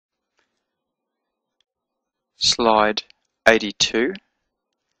Slide 82,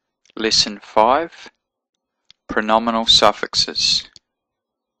 Lesson 5, Pronominal Suffixes.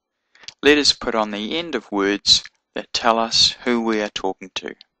 Letters put on the end of words that tell us who we are talking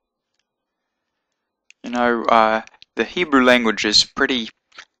to. You know, the Hebrew language is pretty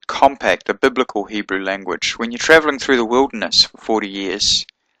compact, the biblical Hebrew language. When you're traveling through the wilderness for 40 years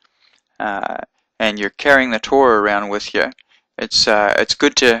and you're carrying the Torah around with you, it's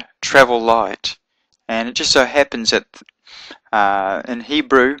good to travel light. And it just so happens that in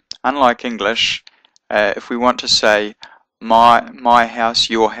Hebrew, unlike English, if we want to say my house,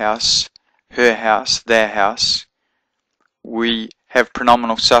 your house, her house, their house, we have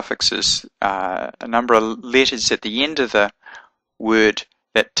pronominal suffixes, a number of letters at the end of the word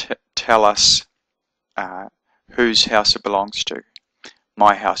that tell us whose house it belongs to.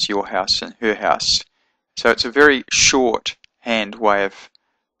 My house, your house, and her house. So it's a very shorthand way of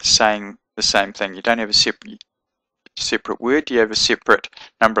saying the same thing. You don't have a separate word, you have a separate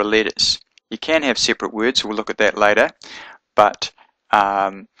number of letters. You can have separate words, we'll look at that later, but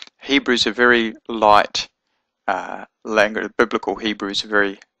Hebrew is a very light language. Biblical Hebrew is a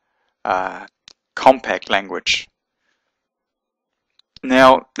very compact language.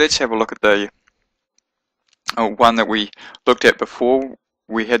 Now let's have a look at the one that we looked at before.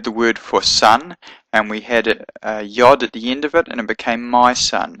 We had the word for son, and we had a yod at the end of it, and it became my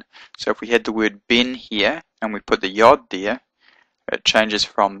son. So if we had the word ben here, and we put the yod there, it changes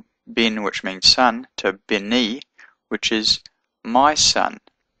from ben, which means son, to beni, which is my son.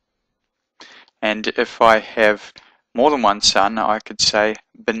 And if I have more than one son, I could say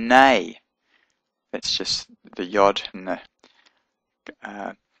benay. That's just the yod and the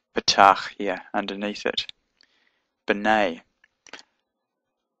patach here underneath it. Benay.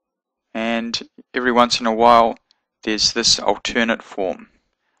 And every once in a while there's this alternate form,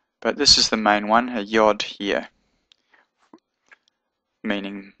 but this is the main one, a yod here,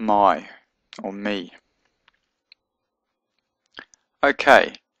 meaning my or me.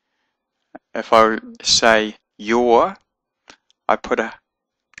 Okay, if I say your, I put a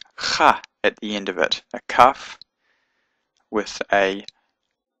cha at the end of it, a kaf with a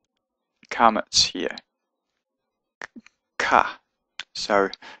kametz here, ka. So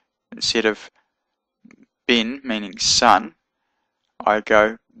instead of ben, meaning son, I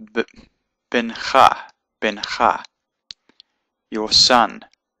go bencha, your son,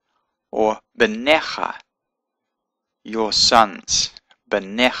 or benecha, your sons,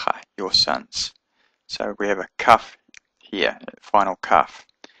 benecha, your sons. So we have a kaf here, final kaf.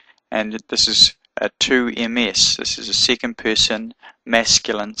 And this is a 2ms, this is a second person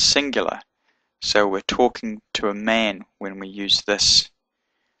masculine singular. So we're talking to a man when we use this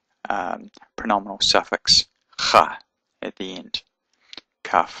pronominal suffix cha at the end,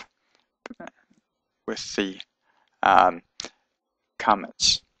 kaf, with the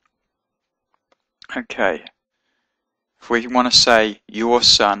kametz. Okay, if we want to say your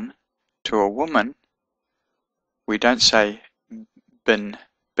son to a woman, we don't say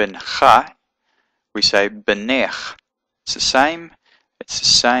bencha, we say benech. It's the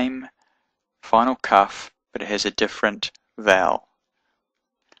same final kaf, but it has a different vowel.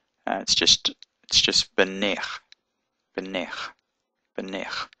 It's just benech, benech,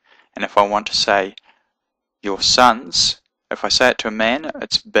 benech. And if I want to say your sons, if I say it to a man,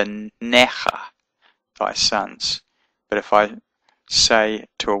 it's benecha, thy sons. But if I say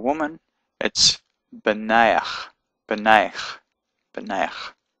to a woman, it's beneach, beneich,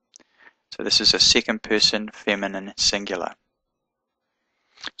 beneich. So this is a second person feminine singular.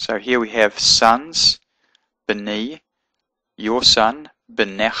 So here we have sons, beni, your son,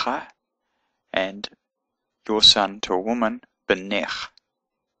 benecha, and your son to a woman, benech.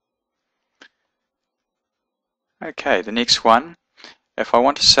 Okay, the next one, if I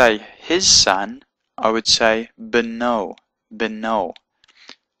want to say his son, I would say beno, beno.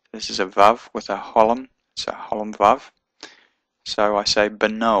 This is a vav with a holem, it's a holem vav. So I say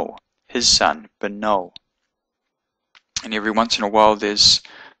beno, his son, beno. And every once in a while there's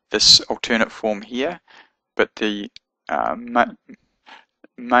this alternate form here, but the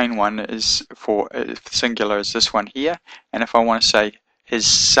main one is for singular is this one here. And if I want to say his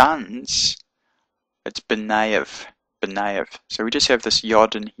sons, it's benayev, benayev. So we just have this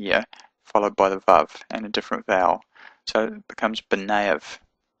yod in here followed by the vav and a different vowel. So it becomes benayev.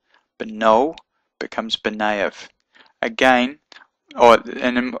 Beno becomes benayev. Again,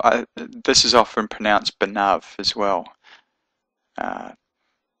 this is often pronounced benav as well.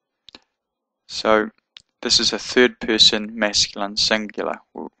 So this is a third person masculine singular.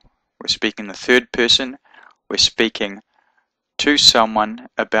 We're speaking the third person. We're speaking to someone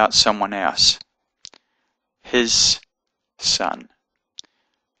about someone else. his son.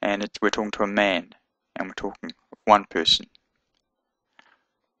 And we're talking to a man, and we're talking of one person.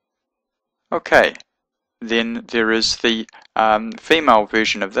 Okay, then there is the female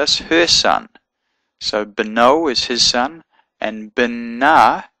version of this, her son. So Beno is his son, and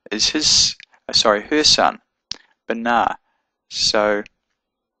Benah is her son. Benah. So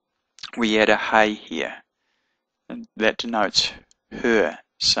we add a hey here, and that denotes her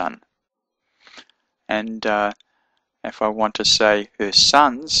son. And if I want to say her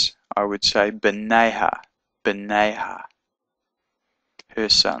sons, I would say Beneha, Beneha, her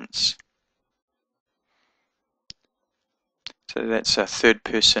sons. So that's a third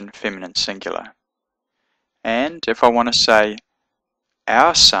person feminine singular. And if I want to say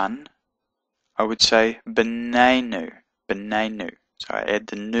our son, I would say Benenu, Benenu. So I add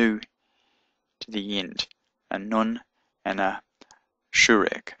the nu to the end, a nun and a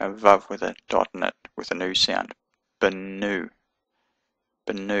shurek, a vav with a dot in it, with a nu sound. Benu,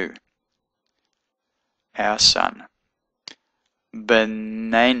 Benu, our son.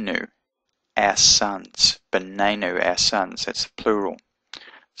 Benenu, our sons. Benenu, our sons. That's the plural.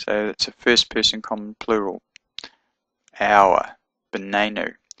 So it's a first person common plural. Our,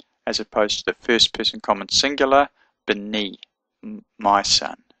 Benenu, as opposed to the first person common singular, Beni, my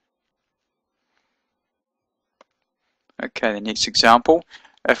son. Okay, the next example.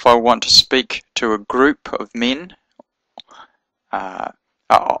 If I want to speak to a group of men,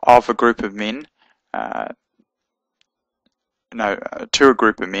 to a group of men,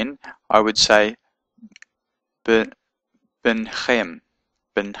 I would say Benchem,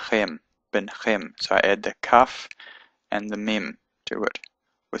 Benchem, Benchem. So I add the kaf and the mem to it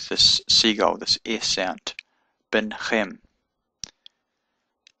with this seagull, this S sound. Benchem.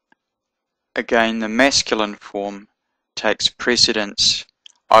 Again, the masculine form takes precedence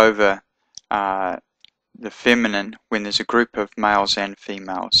over the feminine when there's a group of males and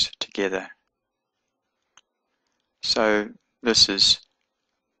females together. So this is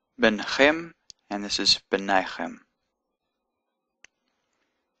Benchem and this is Benechem.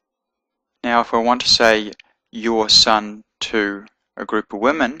 Now if I want to say your son to a group of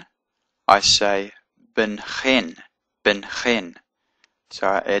women, I say Benchen, Benchen. So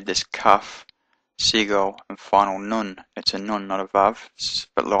I add this kaf, seagull, and final nun. It's a nun, not a vav. It's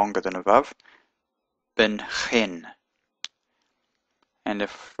a bit longer than a vav. Benchen. And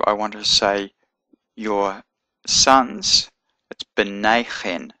if I want to say your sons, it's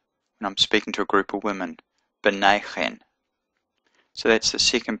Beneichen. When I'm speaking to a group of women, Beneichen. So that's the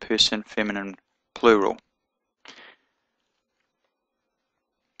second person feminine plural.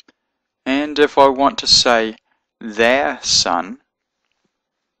 And if I want to say their son,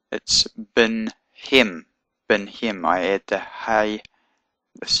 it's Benhem, Benhem. I add the hey,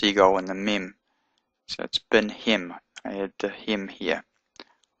 the seagull, and the mem. So it's Benhem. I add the hem here.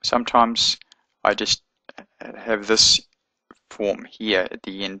 Sometimes I just have this form here at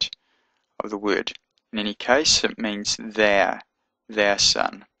the end of the word. In any case, it means their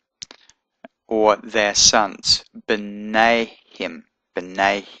son, or their sons. Benayhim,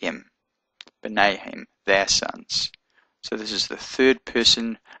 Benayhim, Benayhim, their sons. So this is the third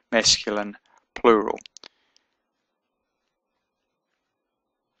person masculine plural.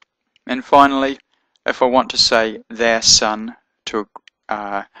 And finally, if I want to say their son to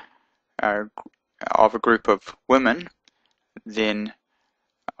of a group of women, then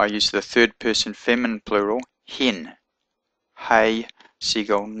I use the third person feminine plural, hen. Hey,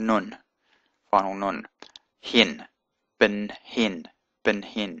 seagull, nun. Final nun. Hen. Ben hen. Ben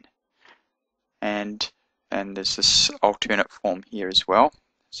hen. And there's this alternate form here as well.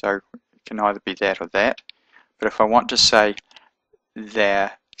 So it can either be that or that. But if I want to say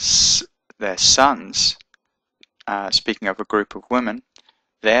their sons, speaking of a group of women,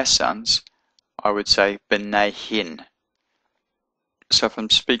 their sons, I would say benayhin. So if I'm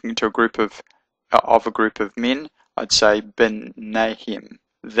speaking to a group of a group of men, I'd say benayhim,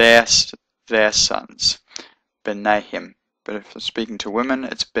 their sons, benayhim. But if I'm speaking to women,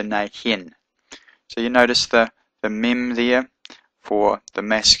 it's benayhin. So you notice the mem there for the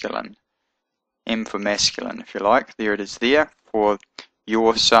masculine, M for masculine, if you like. There it is there for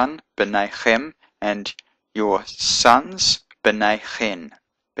your son, benaychem, and your sons, benaychen,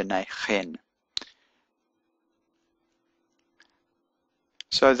 benaychen.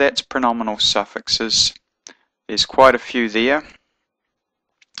 So that's pronominal suffixes. There's quite a few there.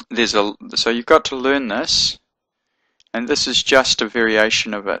 So you've got to learn this, and this is just a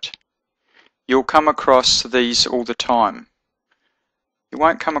variation of it. You'll come across these all the time. You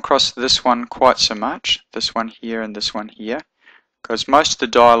won't come across this one quite so much, this one here and this one here, because most of the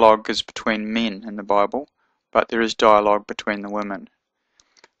dialogue is between men in the Bible, but there is dialogue between the women.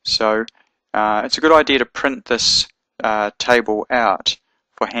 So it's a good idea to print this table out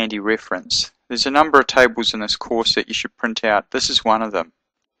for handy reference. There's a number of tables in this course that you should print out. This is one of them.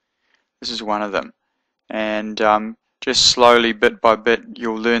 This is one of them. And just slowly, bit by bit,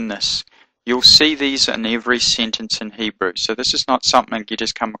 you'll learn this. You'll see these in every sentence in Hebrew. So this is not something you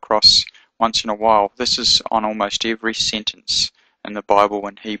just come across once in a while. This is on almost every sentence in the Bible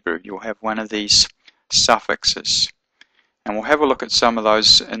in Hebrew. You'll have one of these suffixes. And we'll have a look at some of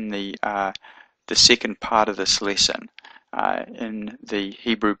those in the second part of this lesson, in the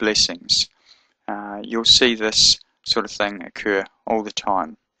Hebrew blessings. You'll see this sort of thing occur all the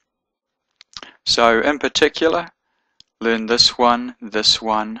time. So in particular, learn this one,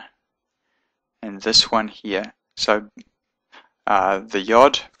 and this one here. So the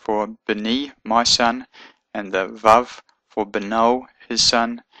Yod for Beni, my son, and the Vav for Beno, his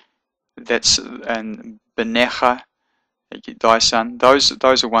son. And Benecha, thy son.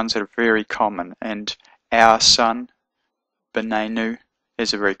 Those are ones that are very common. And our son, Benenu,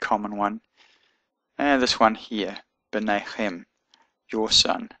 is a very common one. And this one here, Benechem, your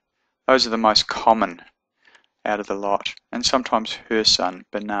son. Those are the most common out of the lot. And sometimes her son,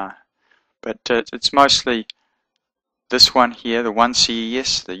 Benah. But it's mostly this one here, the one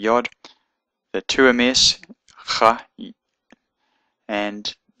CES, the Yod, the two MS, Cha,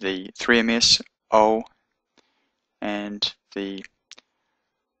 and the 3MS, O, and the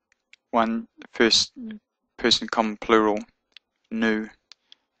one first person common plural, Nu,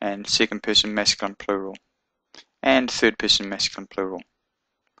 and second person masculine plural, and third person masculine plural.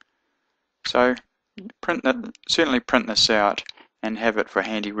 So certainly print this out and have it for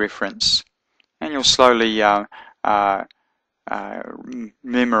handy reference, and you'll slowly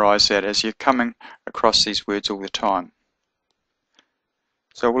memorize that as you're coming across these words all the time.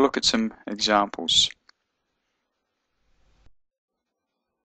 So we'll look at some examples.